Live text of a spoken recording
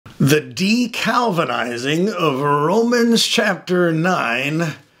The De-Calvinizing of Romans chapter 9,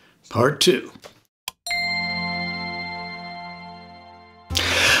 part 2.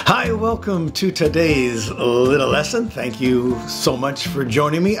 Hi, welcome to today's little lesson. Thank you so much for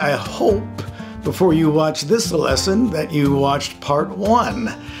joining me. I hope before you watch this lesson that you watched part 1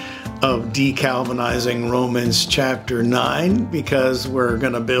 of De-Calvinizing Romans chapter 9, because we're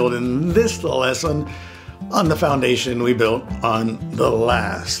going to build in this lesson on the foundation we built on the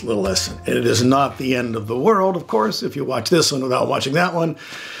last little lesson. It is not the end of the world, of course, if you watch this one without watching that one,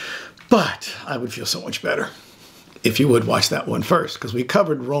 but I would feel so much better if you would watch that one first, because we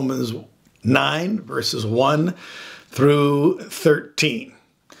covered Romans 9, verses 1 through 13,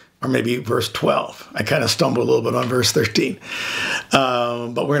 or maybe verse 12. I kind of stumbled a little bit on verse 13,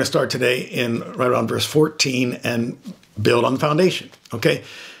 but we're going to start today in right around verse 14 and build on the foundation, okay?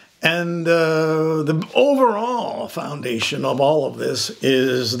 And the overall foundation of all of this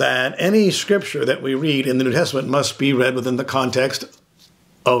is that any scripture that we read in the New Testament must be read within the context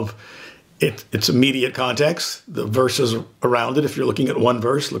of its immediate context, the verses around it. If you're looking at one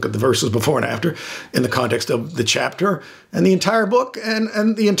verse, look at the verses before and after in the context of the chapter and the entire book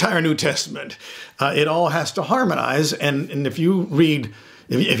and the entire New Testament. It all has to harmonize. And if you read,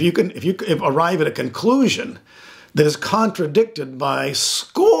 if you arrive at a conclusion that is contradicted by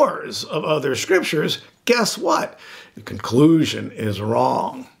scores of other scriptures, guess what? The conclusion is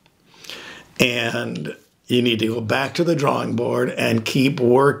wrong. And you need to go back to the drawing board and keep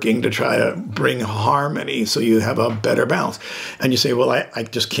working to try to bring harmony so you have a better balance. And you say, well, I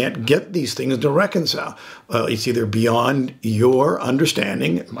just can't get these things to reconcile. Well, it's either beyond your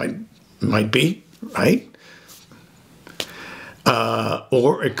understanding, it might be, right?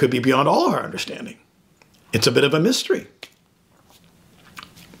 Or it could be beyond all of our understanding. It's a bit of a mystery.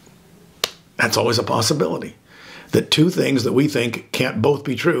 That's always a possibility. That two things that we think can't both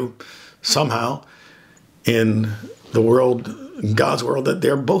be true, somehow in the world, in God's world, that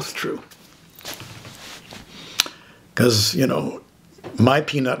they're both true. Because, you know, my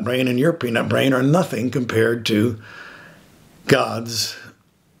peanut brain and your peanut brain are nothing compared to God's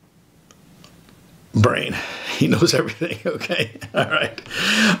brain. He knows everything, okay? All right.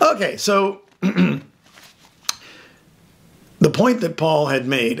 Okay, so the point that Paul had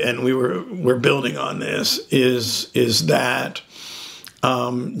made, and we're building on this, is that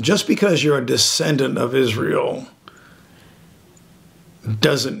just because you're a descendant of Israel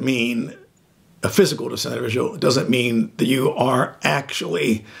doesn't mean, a physical descendant of Israel, doesn't mean that you are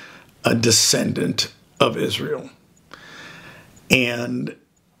actually a descendant of Israel. And,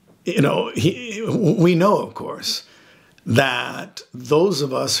 you know, we know, of course, that those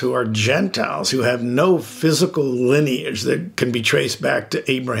of us who are Gentiles, who have no physical lineage that can be traced back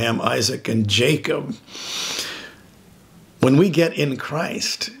to Abraham, Isaac, and Jacob, when we get in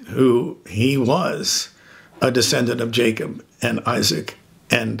Christ, who he was a descendant of Jacob and Isaac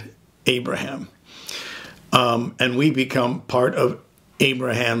and Abraham, and we become part of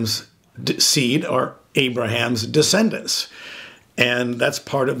Abraham's seed or Abraham's descendants. And that's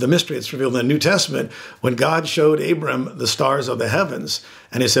part of the mystery. It's revealed in the New Testament when God showed Abram the stars of the heavens,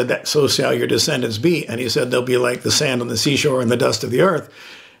 and he said, that so shall your descendants be. And he said, they'll be like the sand on the seashore and the dust of the earth.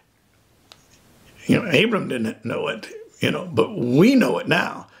 You know, Abram didn't know it, you know, but we know it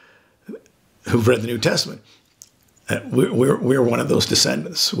now, who've read the New Testament. We're one of those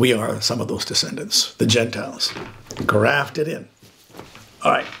descendants. We are some of those descendants, the Gentiles, grafted in.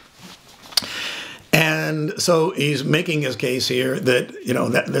 All right. And so he's making his case here that, you know,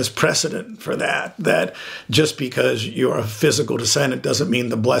 that there's precedent for that, that just because you're a physical descendant doesn't mean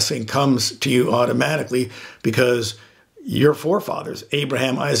the blessing comes to you automatically, because your forefathers,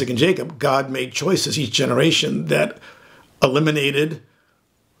 Abraham, Isaac, and Jacob, God made choices each generation that eliminated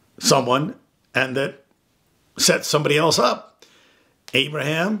someone and that set somebody else up.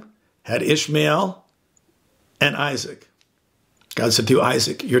 Abraham had Ishmael and Isaac. God said to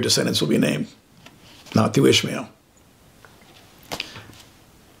Isaac, your descendants will be named. Not through Ishmael.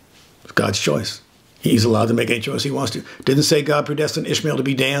 It's God's choice. He's allowed to make any choice he wants to. Didn't say God predestined Ishmael to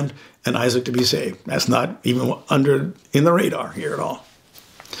be damned and Isaac to be saved. That's not even in the radar here at all.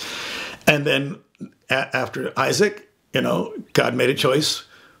 And then after Isaac, you know, God made a choice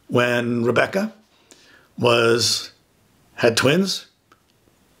when Rebekah had twins,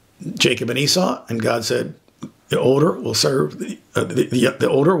 Jacob and Esau, and God said, the older will serve the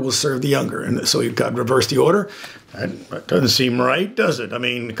older will serve the younger, and so God reversed the order. That doesn't seem right, does it? I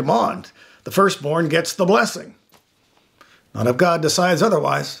mean, come on, the firstborn gets the blessing. Not if God decides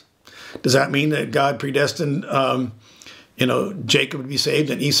otherwise. Does that mean that God predestined, you know, Jacob to be saved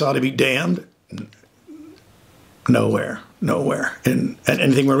and Esau to be damned? Nowhere. nowhere in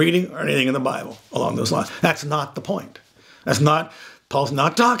anything we're reading or anything in the Bible along those lines. That's not the point. Paul's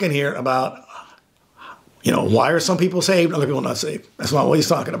not talking here about, why are some people saved, other people not saved. That's not what he's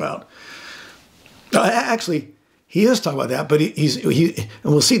talking about. Actually, he is talking about that, but and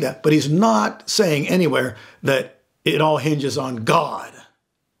we'll see that, but he's not saying anywhere that it all hinges on God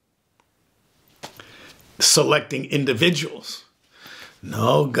selecting individuals.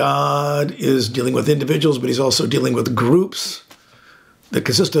 No, God is dealing with individuals, but he's also dealing with groups that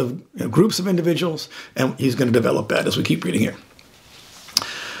consist of groups of individuals, and he's going to develop that as we keep reading here.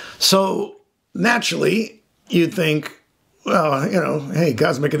 So naturally, you'd think, well, hey,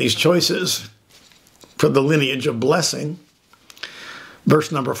 God's making these choices for the lineage of blessing.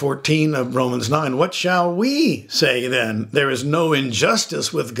 Verse number 14 of Romans 9, what shall we say then? There is no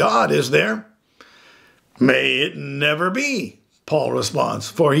injustice with God, is there? May it never be, Paul responds,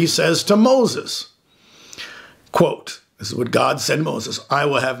 for he says to Moses, quote, this is what God said to Moses, I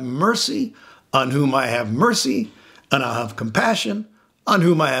will have mercy on whom I have mercy, and I'll have compassion on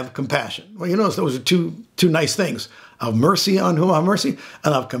whom I have compassion. Well, you notice those are two nice things. I'll have mercy on whom I have mercy,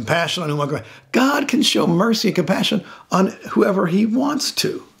 and I'll have compassion on whom I have compassion. God can show mercy and compassion on whoever he wants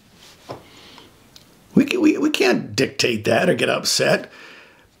to. We can't dictate that or get upset.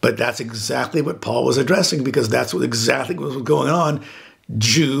 But that's exactly what Paul was addressing, because that's exactly what was going on.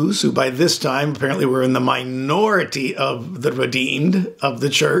 Jews, who by this time apparently were in the minority of the redeemed of the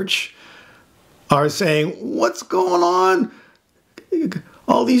church, are saying, what's going on?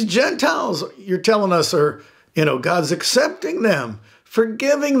 All these Gentiles, you're telling us, are, God's accepting them,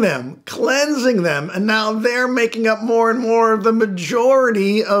 forgiving them, cleansing them, and now they're making up more and more of the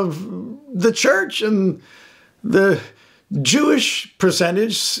majority of the church, and the Jewish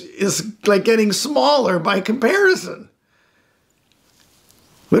percentage is like getting smaller by comparison.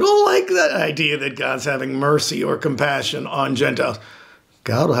 We don't like that idea that God's having mercy or compassion on Gentiles.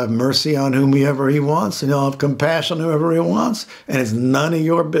 God will have mercy on whomever he wants, and he'll have compassion on whoever he wants, and it's none of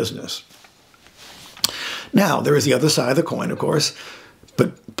your business. Now, there is the other side of the coin, of course,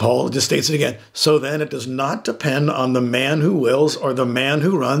 but Paul just states it again. So then it does not depend on the man who wills or the man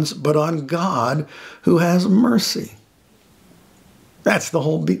who runs, but on God who has mercy. That's the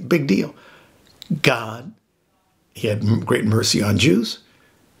whole big deal. God, he had great mercy on Jews,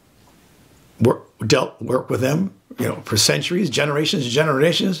 worked with them, for centuries,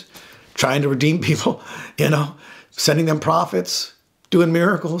 generations, trying to redeem people, sending them prophets, doing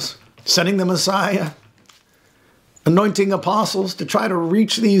miracles, sending the Messiah, anointing apostles to try to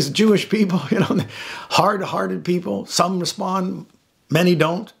reach these Jewish people, hard-hearted people. Some respond, many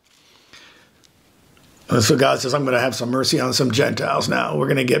don't. And so God says, I'm going to have some mercy on some Gentiles now. We're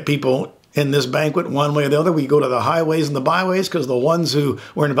going to get people in this banquet one way or the other. We go to the highways and the byways because the ones who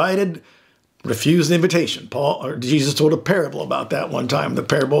were invited refused the invitation. Jesus told a parable about that one time. The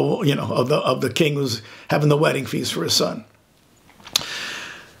parable, of the king who's having the wedding feast for his son.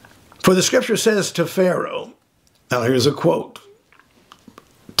 For the scripture says to Pharaoh, now here's a quote,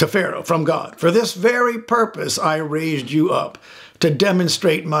 to Pharaoh from God, for this very purpose I raised you up, to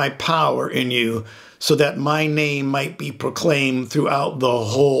demonstrate my power in you, so that my name might be proclaimed throughout the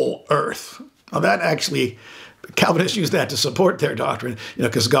whole earth. Now that actually, Calvinists use that to support their doctrine,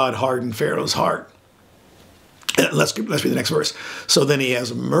 because God hardened Pharaoh's heart. Let's read the next verse. So then he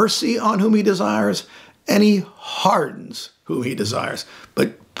has mercy on whom he desires, and he hardens whom he desires.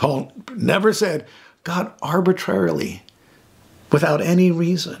 But Paul never said God arbitrarily, without any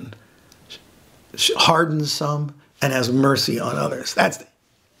reason, hardens some and has mercy on others. That's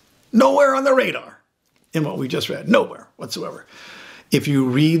nowhere on the radar in what we just read. Nowhere whatsoever. If you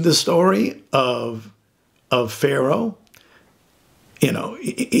read the story of Pharaoh,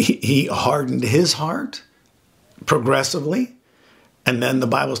 he hardened his heart progressively. And then the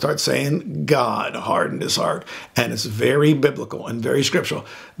Bible starts saying God hardened his heart. And it's very biblical and very scriptural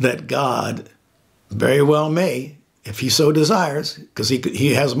that God very well may, if he so desires, because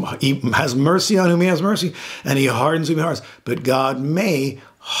he has mercy on whom he has mercy, and he hardens whom he hardens. But God may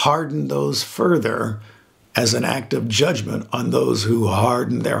harden those further as an act of judgment on those who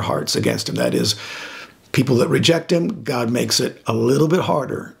harden their hearts against him. That is, people that reject him, God makes it a little bit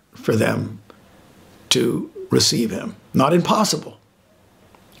harder for them to receive him. Not impossible.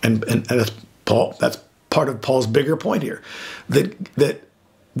 And that's part of Paul's bigger point here, that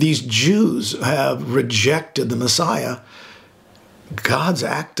these Jews have rejected the Messiah. God's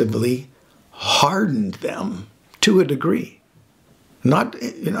actively hardened them to a degree, not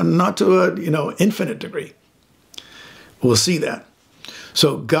to a infinite degree. We'll see that.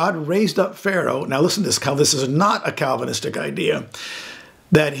 So God raised up Pharaoh. Now listen to this. This is not a Calvinistic idea.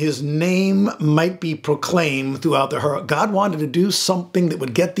 that his name might be proclaimed throughout the earth. God wanted to do something that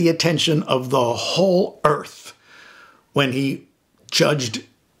would get the attention of the whole earth when he judged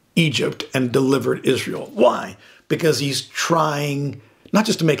Egypt and delivered Israel. Why? Because he's trying not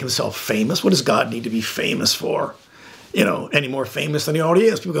just to make himself famous. What does God need to be famous for? You know, any more famous than he already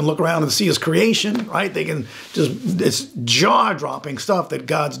is. People can look around and see his creation, right? They can just, it's jaw-dropping stuff that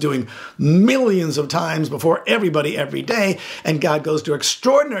God's doing millions of times before everybody every day. And God goes to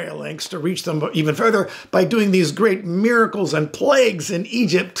extraordinary lengths to reach them even further by doing these great miracles and plagues in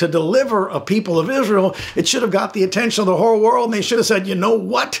Egypt to deliver a people of Israel. It should have got the attention of the whole world. And they should have said, you know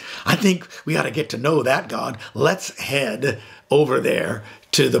what? I think we got to get to know that God. Let's head over there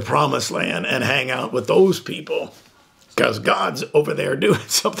to the promised land and hang out with those people. Because God's over there doing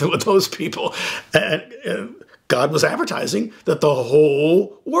something with those people. And God was advertising that the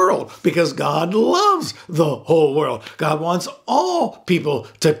whole world, because God loves the whole world. God wants all people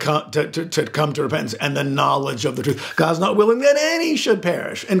to come to repentance and the knowledge of the truth. God's not willing that any should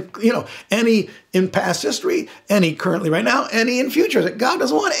perish. And, you know, any in past history, any currently right now, any in future. God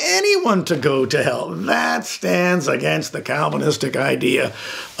doesn't want anyone to go to hell. That stands against the Calvinistic idea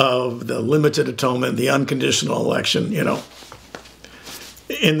of the limited atonement, the unconditional election, you know.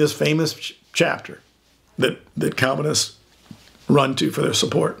 In this famous chapter that Calvinists run to for their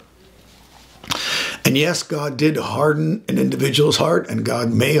support. And yes, God did harden an individual's heart, and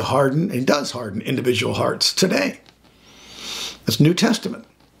God may harden, and does harden individual hearts today. That's New Testament.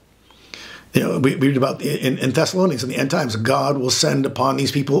 You know, we read about in Thessalonians, in the end times, God will send upon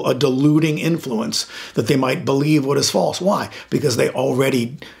these people a deluding influence that they might believe what is false. Why? Because they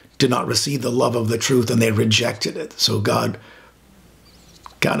already did not receive the love of the truth and they rejected it. So God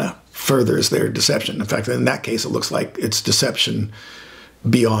kind of furthers their deception. In fact, in that case, it looks like it's deception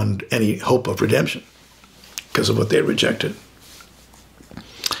beyond any hope of redemption because of what they rejected.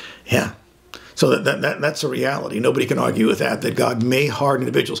 Yeah. So that's a reality. Nobody can argue with that God may harden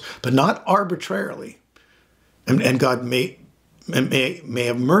individuals, but not arbitrarily. And God may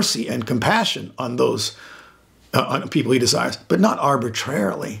have mercy and compassion on those on people he desires, but not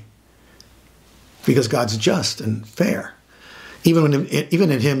arbitrarily, because God's just and fair. Even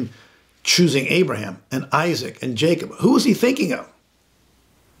in him choosing Abraham and Isaac and Jacob, who was he thinking of?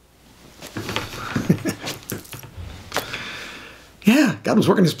 Yeah, God was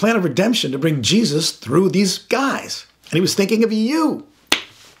working his plan of redemption to bring Jesus through these guys. And he was thinking of you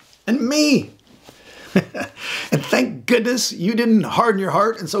and me. And thank goodness you didn't harden your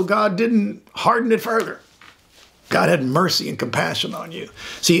heart, and so God didn't harden it further. God had mercy and compassion on you.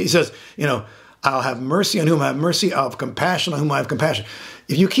 See, he says, you know, I'll have mercy on whom I have mercy. I'll have compassion on whom I have compassion.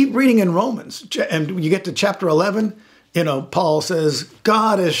 If you keep reading in Romans, and you get to chapter 11, you know, Paul says,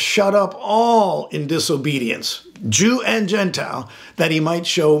 God has shut up all in disobedience, Jew and Gentile, that he might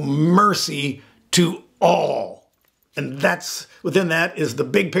show mercy to all. And that's, within that is the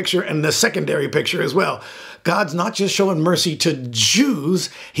big picture and the secondary picture as well. God's not just showing mercy to Jews,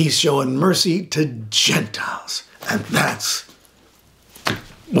 he's showing mercy to Gentiles. And that's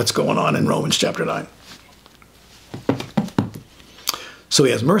what's going on in Romans chapter 9. So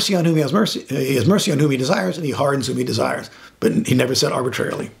he has mercy on whom he has mercy. He has mercy on whom he desires, and he hardens whom he desires. But he never said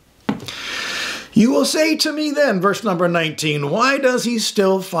arbitrarily. You will say to me then, verse number 19, why does he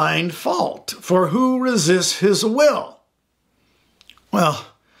still find fault? For who resists his will? Well,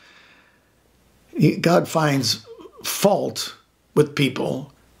 God finds fault with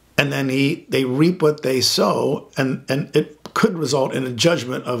people, and then they reap what they sow, and it could result in a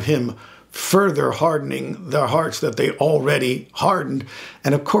judgment of him further hardening their hearts that they already hardened.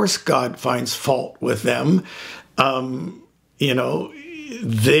 And of course, God finds fault with them. You know,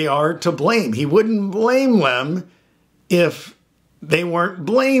 they are to blame. He wouldn't blame them if they weren't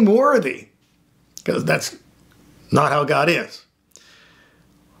blameworthy, because that's not how God is.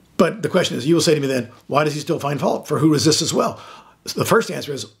 But the question is, you will say to me then, why does he still find fault? For who resists his will? The first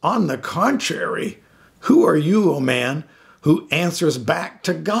answer is, on the contrary, who are you, O man, who answers back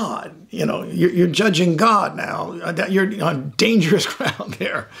to God? You know, you're judging God now. You're on dangerous ground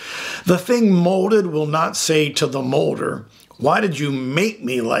there. The thing molded will not say to the molder, why did you make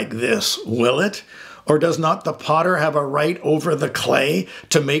me like this, will it? Or does not the potter have a right over the clay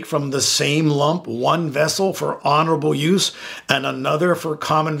to make from the same lump one vessel for honorable use and another for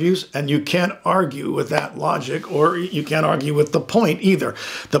common use? And you can't argue with that logic, or you can't argue with the point either.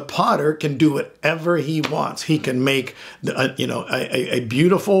 The potter can do whatever he wants. He can make, a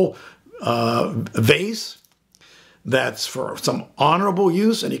beautiful vase that's for some honorable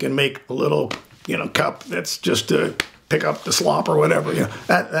use, and he can make a little, cup that's just to pick up the slop or whatever.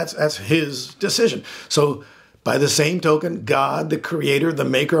 That's his decision. So by the same token, God, the creator, the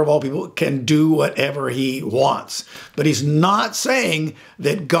maker of all people, can do whatever he wants. But he's not saying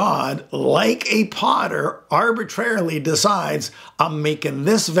that God, like a potter, arbitrarily decides, I'm making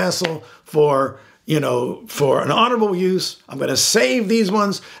this vessel for for an honorable use. I'm going to save these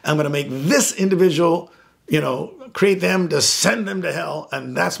ones. I'm going to make this individual, create them to send them to hell.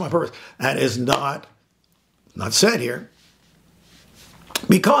 And that's my purpose. That is not said here.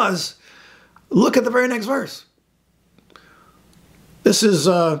 Because look at the very next verse. This is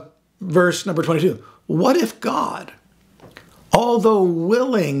verse number 22. What if God, although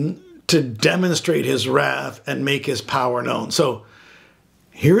willing to demonstrate his wrath and make his power known? So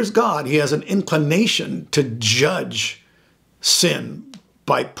here's God. He has an inclination to judge sin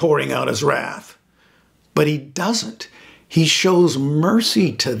by pouring out his wrath. But he doesn't. He shows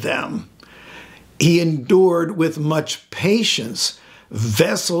mercy to them. He endured with much patience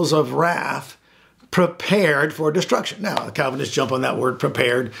vessels of wrath prepared for destruction. Now, the Calvinists jump on that word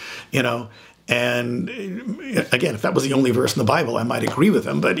prepared, and again, if that was the only verse in the Bible, I might agree with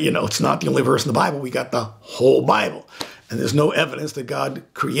them, but it's not the only verse in the Bible. We got the whole Bible, and there's no evidence that God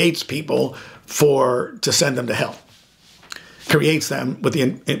creates people to send them to hell. Creates them with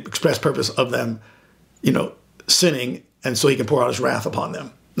the express purpose of them, sinning, and so he can pour out his wrath upon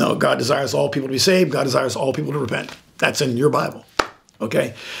them. No, God desires all people to be saved. God desires all people to repent. That's in your Bible.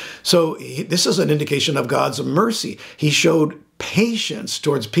 Okay, so this is an indication of God's mercy. He showed patience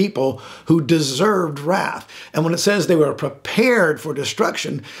towards people who deserved wrath. And when it says they were prepared for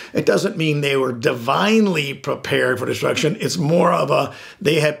destruction, it doesn't mean they were divinely prepared for destruction. It's more of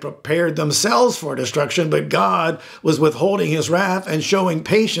they had prepared themselves for destruction, but God was withholding his wrath and showing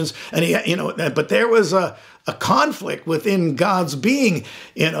patience. And but there was a conflict within God's being.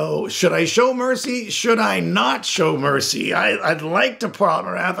 Should I show mercy? Should I not show mercy? I'd like to pour out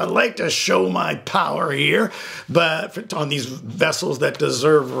my wrath. I'd like to show my power here, but on these vessels that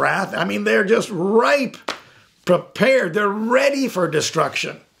deserve wrath, they're just ripe, prepared. They're ready for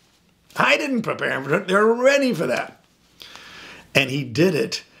destruction. I didn't prepare them for it. They're ready for that. And he did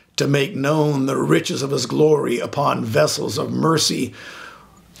it to make known the riches of his glory upon vessels of mercy,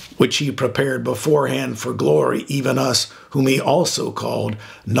 which he prepared beforehand for glory, even us, whom he also called,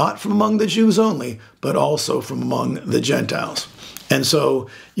 not from among the Jews only, but also from among the Gentiles. And so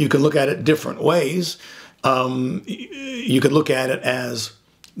you can look at it different ways. You could look at it as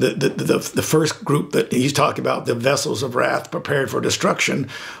the first group that he's talking about, the vessels of wrath prepared for destruction,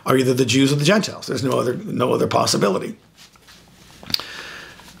 are either the Jews or the Gentiles. There's no other possibility.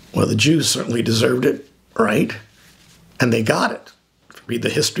 Well, the Jews certainly deserved it, right? And they got it. Read the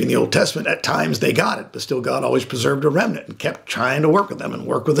history in the Old Testament, at times they got it, but still God always preserved a remnant and kept trying to work with them and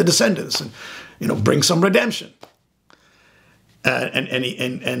work with the descendants and, bring some redemption.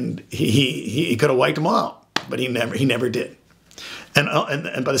 And he could have wiped them all out, but he never did. And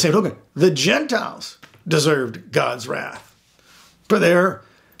by the same token, the Gentiles deserved God's wrath for their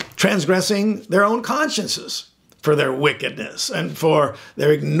transgressing their own consciences, for their wickedness, and for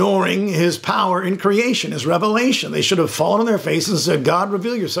their ignoring his power in creation, his revelation. They should have fallen on their faces and said, God,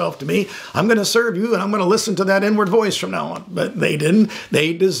 reveal yourself to me. I'm going to serve you, and I'm going to listen to that inward voice from now on. But they didn't.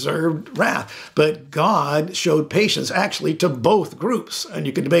 They deserved wrath. But God showed patience, actually, to both groups. And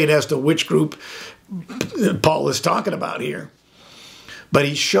you can debate as to which group Paul is talking about here. But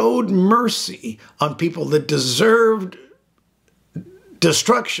he showed mercy on people that deserved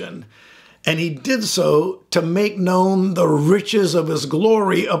destruction, and he did so to make known the riches of his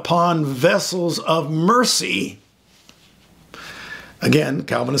glory upon vessels of mercy. Again,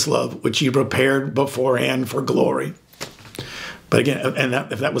 Calvinist love, which he prepared beforehand for glory. But again,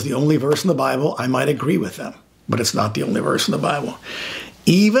 if that was the only verse in the Bible, I might agree with them. But it's not the only verse in the Bible.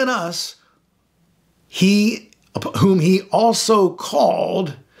 Even us, whom he also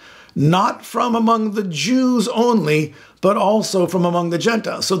called, not from among the Jews only, but also from among the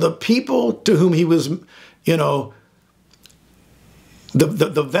Gentiles. So the people to whom he was, the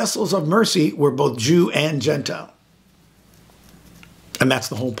vessels of mercy were both Jew and Gentile. And that's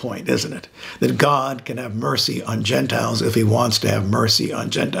the whole point, isn't it? That God can have mercy on Gentiles if he wants to have mercy on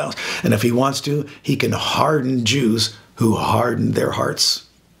Gentiles. And if he wants to, he can harden Jews who harden their hearts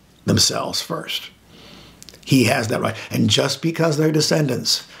themselves first. He has that right. And just because they're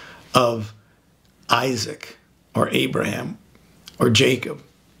descendants of Isaac or Abraham or Jacob,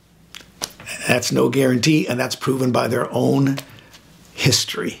 that's no guarantee, and that's proven by their own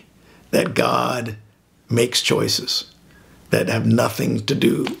history, that God makes choices that have nothing to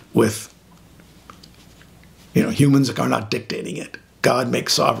do with, humans are not dictating it. God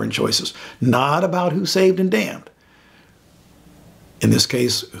makes sovereign choices, not about who's saved and damned, In this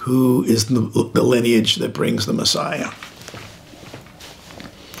case, who is the lineage that brings the Messiah?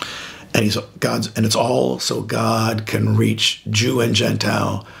 And he's God's, and it's all so God can reach Jew and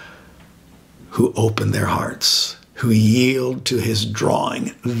Gentile who open their hearts, who yield to his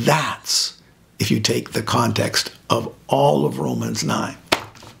drawing. That's, if you take the context of all of Romans 9.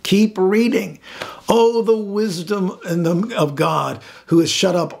 Keep reading. Oh, the wisdom of God, who has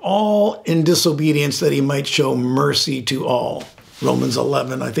shut up all in disobedience that he might show mercy to all. Romans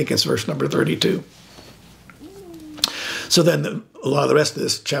 11, I think it's verse number 32. So then a lot of the rest of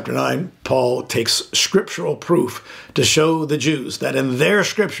this, chapter 9, Paul takes scriptural proof to show the Jews that in their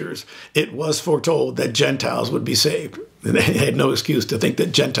scriptures, it was foretold that Gentiles would be saved. They had no excuse to think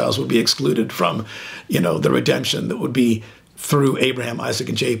that Gentiles would be excluded from, the redemption that would be through Abraham, Isaac,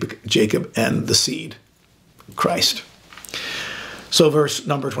 and Jacob and the seed, Christ. So verse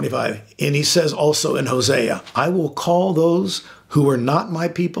number 25, and he says also in Hosea, I will call those who were not my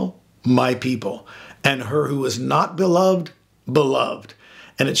people, and her who was not beloved, beloved.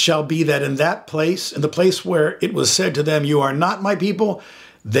 And it shall be that in that place, in the place where it was said to them, you are not my people,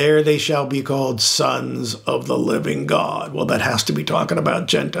 there they shall be called sons of the living God. Well, that has to be talking about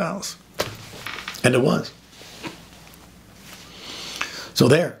Gentiles. And it was. So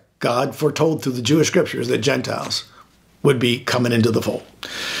there, God foretold through the Jewish scriptures that Gentiles would be coming into the fold.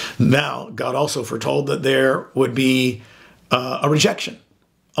 Now, God also foretold that there would be a rejection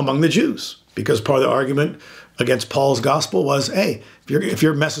among the Jews, because part of the argument against Paul's gospel was, hey, if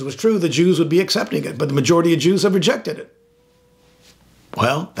your message was true, the Jews would be accepting it, but the majority of Jews have rejected it.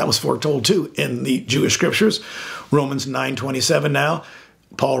 Well, that was foretold too in the Jewish scriptures. Romans 9:27 now,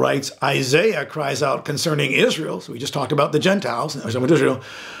 Paul writes, Isaiah cries out concerning Israel, so we just talked about the Gentiles, now we're talking about Israel,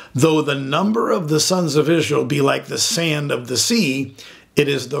 though the number of the sons of Israel be like the sand of the sea, it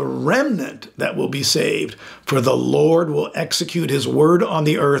is the remnant that will be saved, for the Lord will execute his word on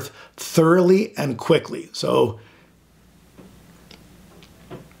the earth thoroughly and quickly. So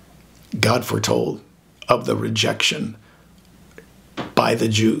God foretold of the rejection by the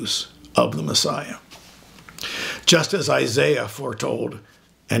Jews of the Messiah. Just as Isaiah foretold,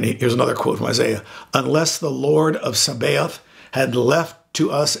 and here's another quote from Isaiah, unless the Lord of Sabaoth had left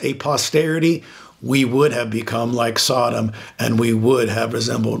to us a posterity, we would have become like Sodom, and we would have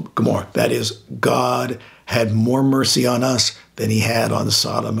resembled Gomorrah. That is, God had more mercy on us than he had on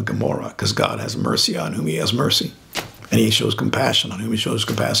Sodom and Gomorrah, because God has mercy on whom he has mercy. And he shows compassion on whom he shows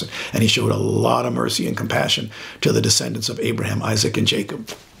compassion. And he showed a lot of mercy and compassion to the descendants of Abraham, Isaac, and Jacob.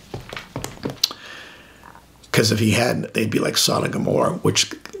 Because if he hadn't, they'd be like Sodom and Gomorrah,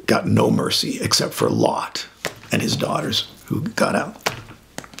 which got no mercy except for Lot and his daughters who got out.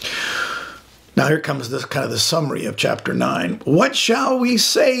 Now here comes this kind of the summary of chapter 9. What shall we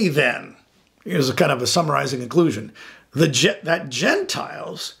say then? Here's a kind of a summarizing conclusion. That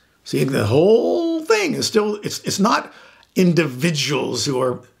Gentiles, see, the whole thing is still, it's not individuals who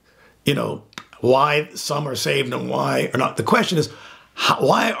are, why some are saved and why are not. The question is,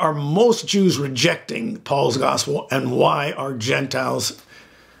 why are most Jews rejecting Paul's gospel, and why are Gentiles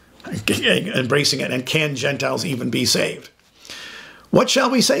embracing it, and can Gentiles even be saved? What shall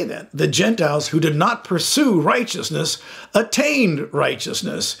we say then? The Gentiles who did not pursue righteousness attained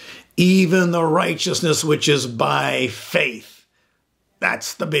righteousness, even the righteousness which is by faith.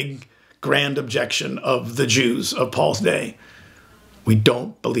 That's the big grand objection of the Jews of Paul's day. We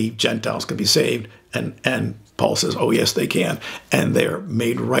don't believe Gentiles can be saved, and Paul says, oh yes, they can, and they're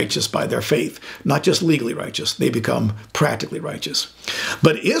made righteous by their faith. Not just legally righteous, they become practically righteous.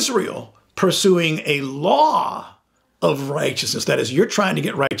 But Israel, pursuing a law of righteousness, that is, you're trying to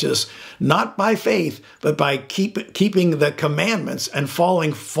get righteous not by faith, but by keeping the commandments and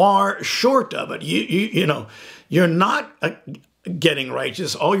falling far short of it. You're not getting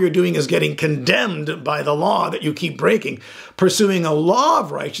righteous. All you're doing is getting condemned by the law that you keep breaking. Pursuing a law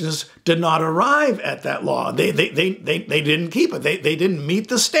of righteousness did not arrive at that law. They didn't keep it. They didn't meet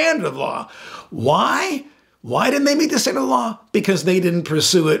the standard of law. Why? Why didn't they meet the standard of law? Because they didn't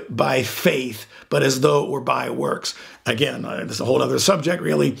pursue it by faith, but as though it were by works. Again, this is a whole other subject,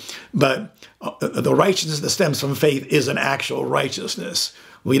 really, but the righteousness that stems from faith is an actual righteousness.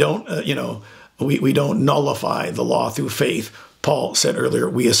 We don't, we don't nullify the law through faith. Paul said earlier,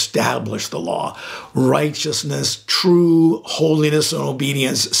 we establish the law. Righteousness, true holiness and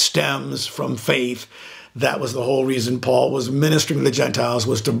obedience stems from faith. That was the whole reason Paul was ministering to the Gentiles,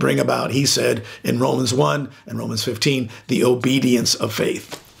 was to bring about, he said in Romans 1 and Romans 15, the obedience of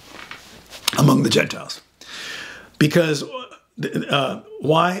faith among the Gentiles. Because,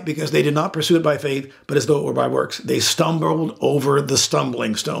 why? Because they did not pursue it by faith, but as though it were by works. They stumbled over the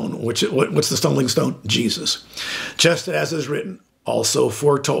stumbling stone. What's the stumbling stone? Jesus. Just as is written, also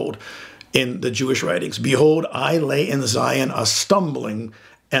foretold in the Jewish writings. Behold, I lay in Zion a stumbling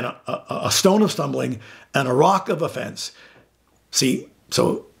and a stone of stumbling and a rock of offense. See,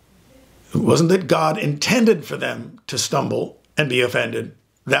 so it wasn't that God intended for them to stumble and be offended.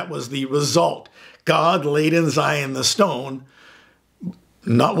 That was the result. God laid in Zion the stone,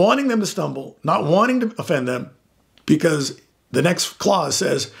 not wanting them to stumble, not wanting to offend them, because the next clause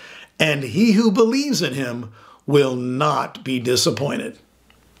says, and he who believes in him will not be disappointed.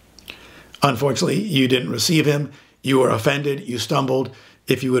 Unfortunately, you didn't receive him. You were offended. You stumbled.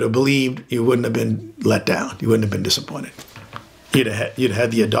 If you would have believed, you wouldn't have been let down. You wouldn't have been disappointed. You'd have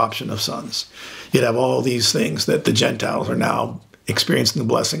had the adoption of sons. You'd have all these things that the Gentiles are now experiencing the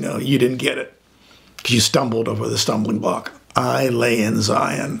blessing of. You didn't get it because you stumbled over the stumbling block. I lay in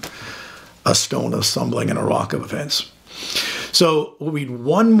Zion a stone of stumbling and a rock of offense. So we'll read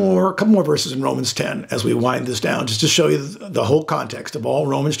a couple more verses in Romans 10 as we wind this down, just to show you the whole context of all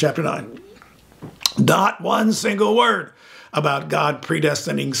Romans chapter 9. Not one single word about God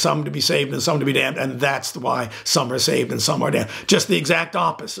predestining some to be saved and some to be damned, and that's why some are saved and some are damned. Just the exact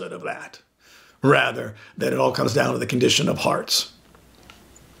opposite of that. Rather, that it all comes down to the condition of hearts.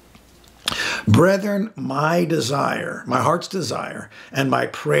 Brethren, my desire, my heart's desire, and my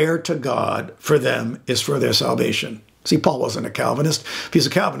prayer to God for them is for their salvation. See, Paul wasn't a Calvinist. If he's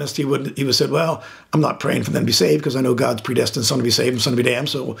a Calvinist, he would have said, well, I'm not praying for them to be saved because I know God's predestined some to be saved and some to be damned,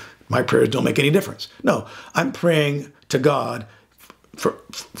 so my prayers don't make any difference. No, I'm praying to God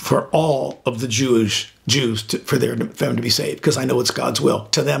for all of the Jews for them to be saved, because I know it's God's will.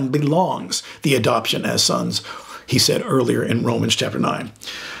 To them belongs the adoption as sons, he said earlier in Romans chapter 9.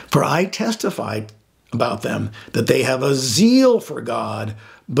 For I testified about them that they have a zeal for God,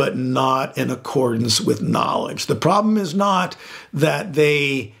 but not in accordance with knowledge. The problem is not that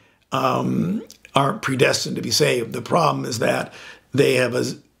they aren't predestined to be saved. The problem is that they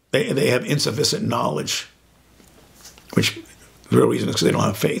have insufficient knowledge, which the real reason is because they don't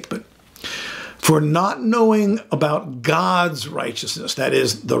have faith. But for not knowing about God's righteousness, that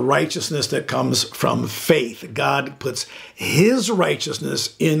is, the righteousness that comes from faith. God puts his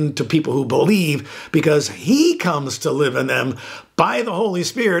righteousness into people who believe because he comes to live in them by the Holy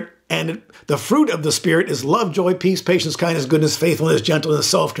Spirit. And the fruit of the Spirit is love, joy, peace, patience, kindness, goodness, faithfulness, gentleness,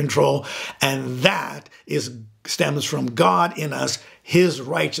 self-control. And that stems from God in us, his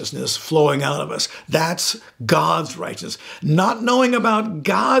righteousness flowing out of us. That's God's righteousness. Not knowing about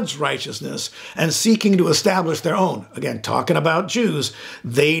God's righteousness and seeking to establish their own. Again, talking about Jews,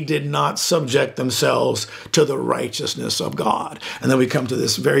 they did not subject themselves to the righteousness of God. And then we come to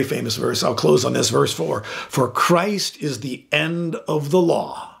this very famous verse. I'll close on this, verse 4. For Christ is the end of the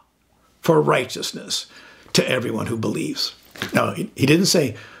law for righteousness to everyone who believes. Now, he didn't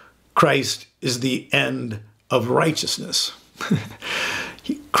say Christ is the end of righteousness.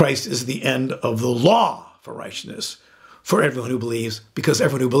 Christ is the end of the law for righteousness for everyone who believes, because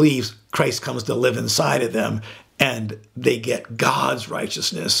everyone who believes, Christ comes to live inside of them, and they get God's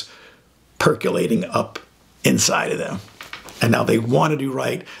righteousness percolating up inside of them. And now they want to do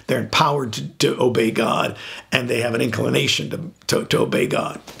right. They're empowered to obey God, and they have an inclination to obey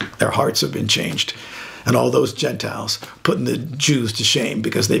God. Their hearts have been changed. And all those Gentiles putting the Jews to shame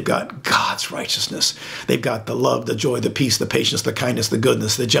because they've got God's righteousness. They've got the love, the joy, the peace, the patience, the kindness, the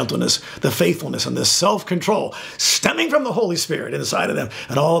goodness, the gentleness, the faithfulness, and the self-control stemming from the Holy Spirit inside of them.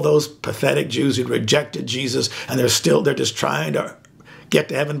 And all those pathetic Jews who rejected Jesus, and they're just trying to get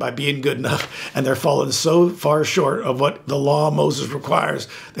to heaven by being good enough, and they're falling so far short of what the law of Moses requires.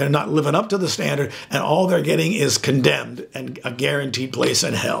 They're not living up to the standard, and all they're getting is condemned and a guaranteed place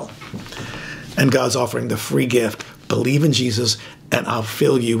in hell. And God's offering the free gift. Believe in Jesus, and I'll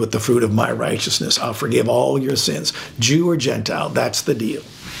fill you with the fruit of my righteousness. I'll forgive all your sins. Jew or Gentile, that's the deal.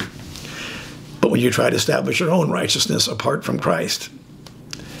 But when you try to establish your own righteousness apart from Christ,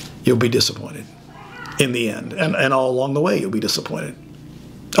 you'll be disappointed in the end. And all along the way, you'll be disappointed.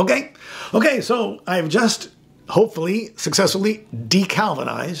 Okay, so I've just hopefully successfully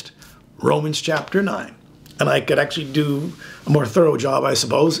de-Calvinized Romans chapter 9. And I could actually do a more thorough job, I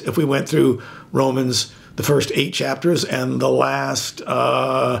suppose, if we went through Romans, the first 8 chapters and the last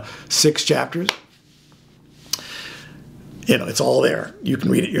 6 chapters. You know, it's all there. You can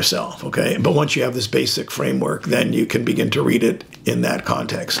read it yourself, okay? But once you have this basic framework, then you can begin to read it in that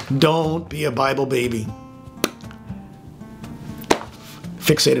context. Don't be a Bible baby,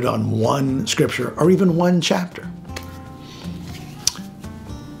 fixated on one scripture or even one chapter.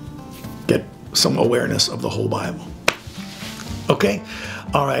 Get some awareness of the whole Bible. Okay?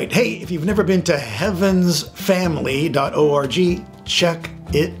 All right. Hey, if you've never been to heavensfamily.org, check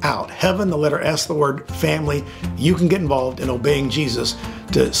it out. Heaven, the letter S, the word family. You can get involved in obeying Jesus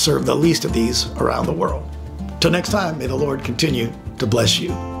to serve the least of these around the world. Till next time, may the Lord continue to bless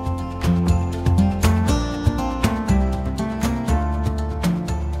you.